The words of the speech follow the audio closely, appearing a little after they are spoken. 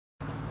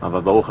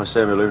אבל ברוך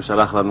השם, אלוהים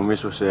שלח לנו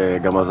מישהו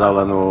שגם עזר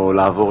לנו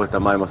לעבור את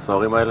המים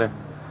הסוערים האלה.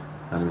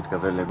 אני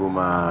מתכוון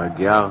לגומה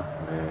אגיאר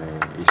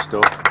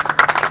ואשתו.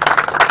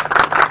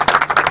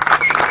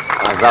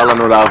 עזר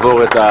לנו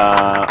לעבור את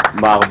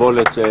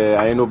המערבולת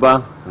שהיינו בה,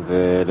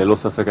 וללא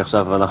ספק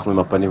עכשיו אנחנו עם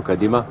הפנים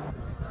קדימה.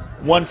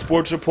 One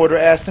sports reporter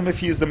asked him if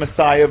he is the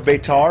Messiah of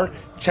Beitar.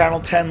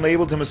 Channel 10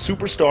 labeled him a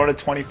superstar in a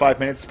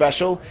 25-minute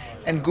special,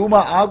 and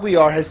Guma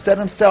Aguiar has said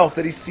himself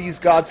that he sees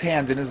God's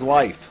hand in his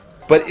life.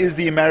 But is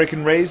the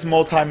American-raised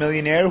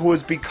multimillionaire who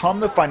has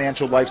become the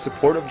financial life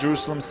support of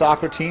Jerusalem's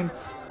soccer team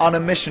on a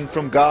mission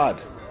from God?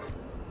 Do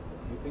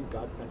you think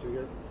God sent you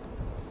here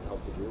to help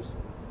the Jews?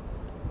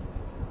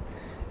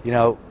 You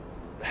know,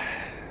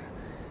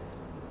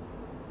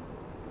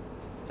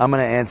 I'm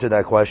going to answer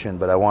that question,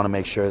 but I want to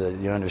make sure that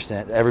you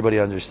understand, everybody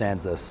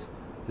understands this.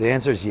 The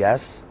answer is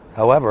yes.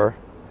 However,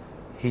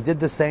 he did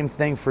the same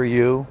thing for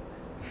you,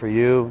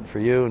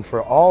 and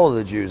for all of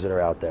the Jews that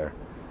are out there.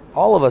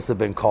 All of us have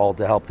been called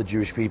to help the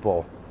Jewish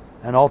people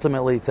and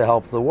ultimately to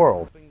help the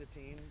world.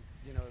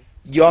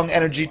 Young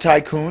energy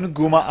tycoon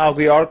Guma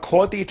Aguiar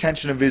caught the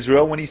attention of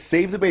Israel when he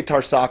saved the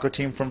Beitar soccer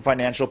team from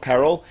financial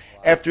peril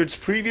after its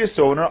previous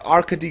owner,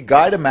 Arkady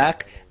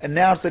Gaidamak,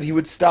 announced that he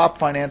would stop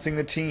financing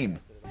the team.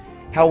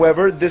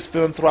 However, this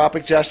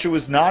philanthropic gesture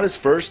was not his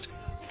first,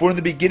 for in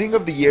the beginning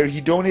of the year he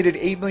donated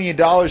 $8 million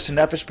to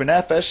Nefesh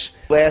B'Nefesh.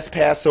 Last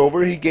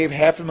Passover he gave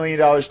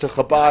 $500,000 to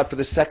Chabad for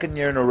the second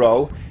year in a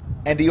row,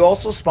 and he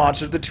also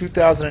sponsored the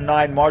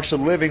 2009 March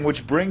of Living,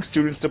 which brings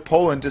students to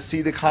Poland to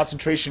see the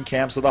concentration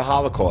camps of the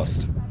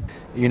Holocaust.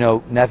 You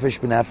know, Nefesh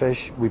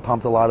B'Nefesh, we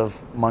pumped a lot of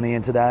money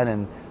into that,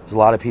 and there's a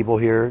lot of people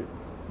here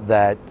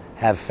that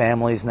have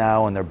families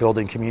now, and they're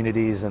building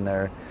communities, and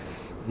they're,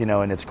 you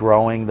know, and it's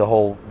growing. The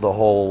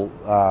whole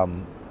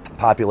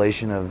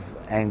population of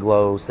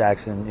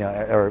Anglo-Saxon, you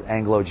know, or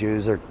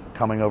Anglo-Jews are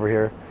coming over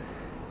here,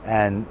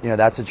 and you know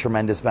that's a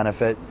tremendous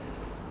benefit.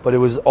 But it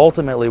was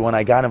ultimately when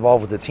I got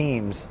involved with the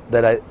teams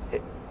that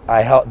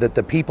I helped, that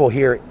the people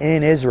here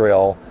in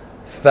Israel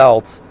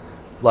felt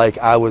like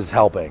I was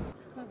helping.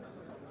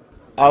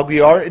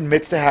 Aguiar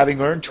admits to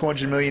having earned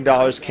 $200 million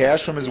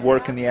cash from his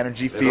work in the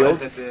energy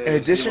field. In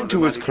addition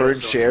to his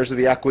current shares of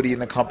the equity in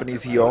the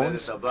companies he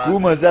owns,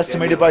 Guma is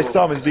estimated by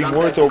some as being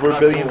worth over $1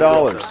 billion.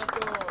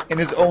 In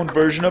his own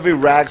version of a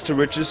rags to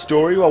riches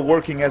story while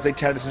working as a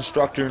tennis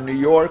instructor in New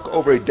York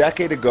over a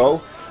decade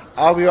ago,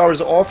 Aguiar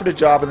was offered a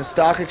job in the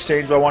stock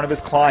exchange by one of his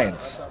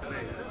clients.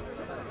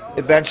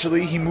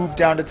 Eventually, he moved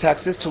down to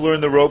Texas to learn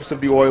the ropes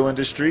of the oil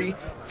industry,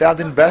 found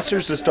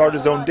investors to start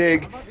his own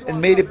dig, and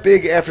made it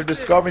big after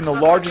discovering the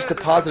largest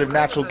deposit of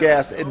natural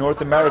gas in North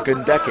America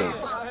in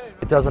decades.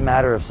 It doesn't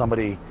matter if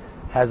somebody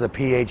has a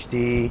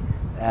PhD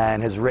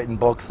and has written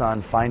books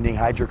on finding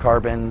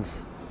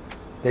hydrocarbons,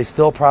 they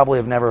still probably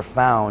have never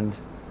found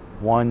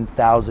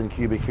 1,000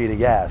 cubic feet of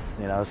gas,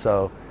 you know,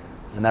 so,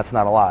 and that's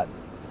not a lot.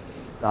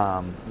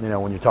 You know,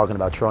 when you're talking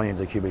about trillions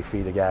of cubic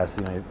feet of gas,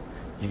 you know,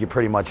 you can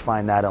pretty much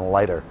find that in a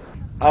lighter.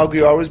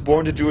 Aguiar was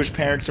born to Jewish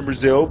parents in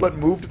Brazil, but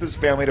moved with his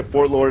family to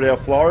Fort Lauderdale,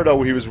 Florida,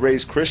 where he was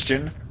raised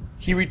Christian.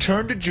 He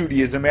returned to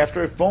Judaism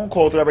after a phone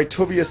call to Rabbi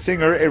Tuvia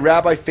Singer, a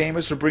rabbi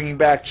famous for bringing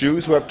back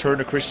Jews who have turned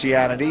to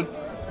Christianity.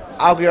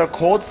 Aguiar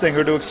called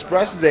Singer to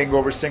express his anger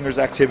over Singer's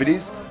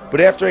activities,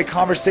 but after a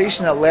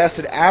conversation that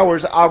lasted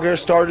hours, Aguiar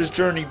started his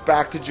journey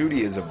back to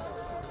Judaism.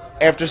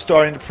 After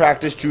starting to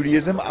practice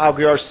Judaism,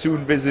 Aguiar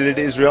soon visited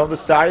Israel and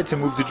decided to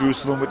move to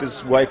Jerusalem with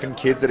his wife and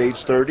kids at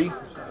age 30.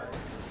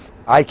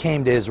 I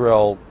came to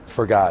Israel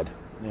for God,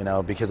 you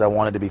know, because I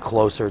wanted to be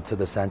closer to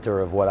the center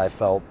of what I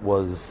felt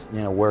was,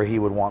 you know, where He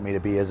would want me to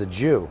be as a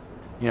Jew.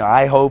 You know,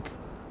 I hope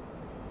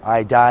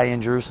I die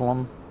in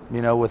Jerusalem,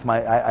 you know, with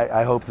my,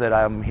 I hope that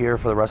I'm here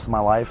for the rest of my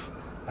life.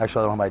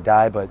 Actually, I don't know if I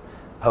die, but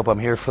I hope I'm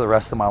here for the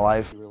rest of my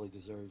life.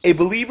 A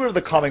believer of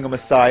the coming of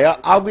Messiah,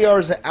 Aguiar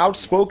is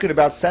outspoken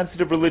about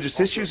sensitive religious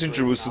issues in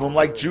Jerusalem,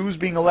 like Jews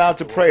being allowed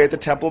to pray at the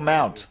Temple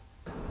Mount.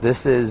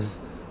 This is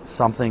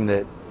something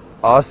that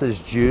us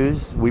as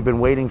Jews, we've been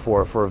waiting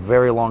for a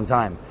very long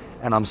time.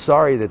 And I'm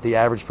sorry that the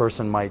average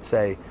person might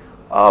say,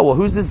 oh, well,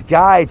 who's this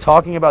guy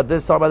talking about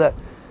this, talking about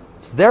that?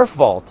 It's their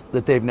fault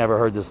that they've never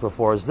heard this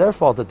before. It's their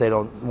fault that they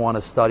don't want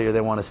to study or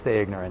they want to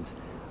stay ignorant.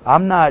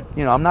 I'm not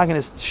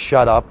going to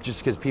shut up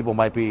just because people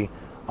might be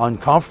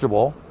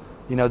uncomfortable.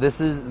 You know,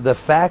 the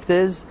fact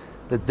is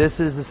that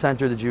this is the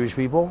center of the Jewish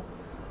people.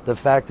 The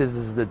fact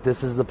is that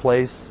this is the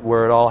place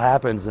where it all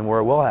happens and where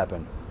it will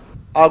happen.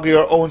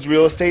 Aguiar owns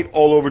real estate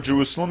all over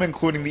Jerusalem,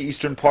 including the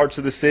eastern parts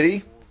of the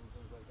city.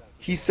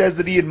 He says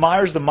that he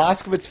admires the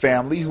Moskowitz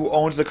family, who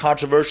owns the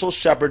controversial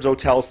Shepherd's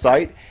Hotel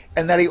site,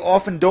 and that he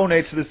often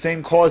donates to the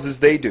same causes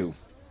they do.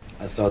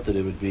 I thought that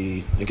it would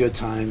be a good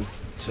time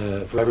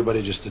for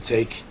everybody just to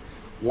take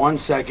 1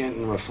 second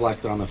and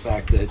reflect on the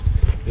fact that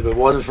if it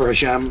wasn't for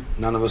Hashem,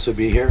 none of us would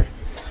be here.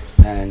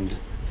 And,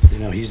 you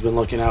know, He's been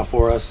looking out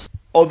for us.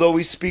 Although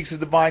he speaks of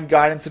divine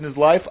guidance in his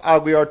life,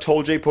 Aguiar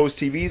told J-Post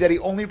TV that he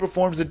only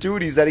performs the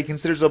duties that he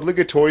considers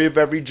obligatory of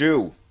every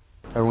Jew.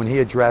 Or when he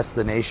addressed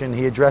the nation,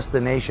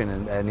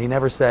 and he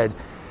never said,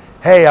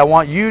 hey, I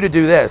want you to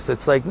do this.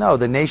 It's like, no,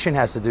 the nation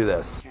has to do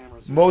this.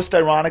 Most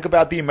ironic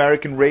about the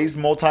American-raised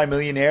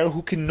multimillionaire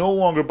who can no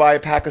longer buy a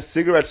pack of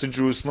cigarettes in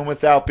Jerusalem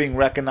without being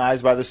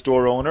recognized by the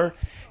store owner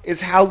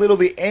is how little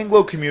the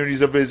Anglo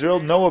communities of Israel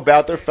know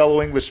about their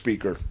fellow English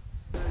speaker.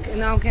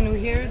 Now can we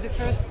hear the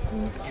first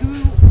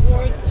 2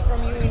 words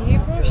from you in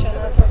Hebrew?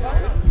 Shana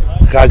Tova?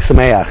 Chag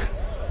Sameach.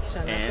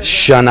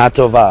 Shana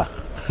Tova.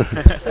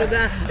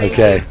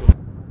 Okay.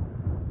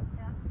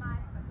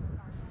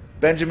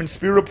 Benjamin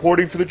Spear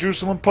reporting for the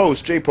Jerusalem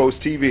Post,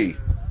 J-Post TV.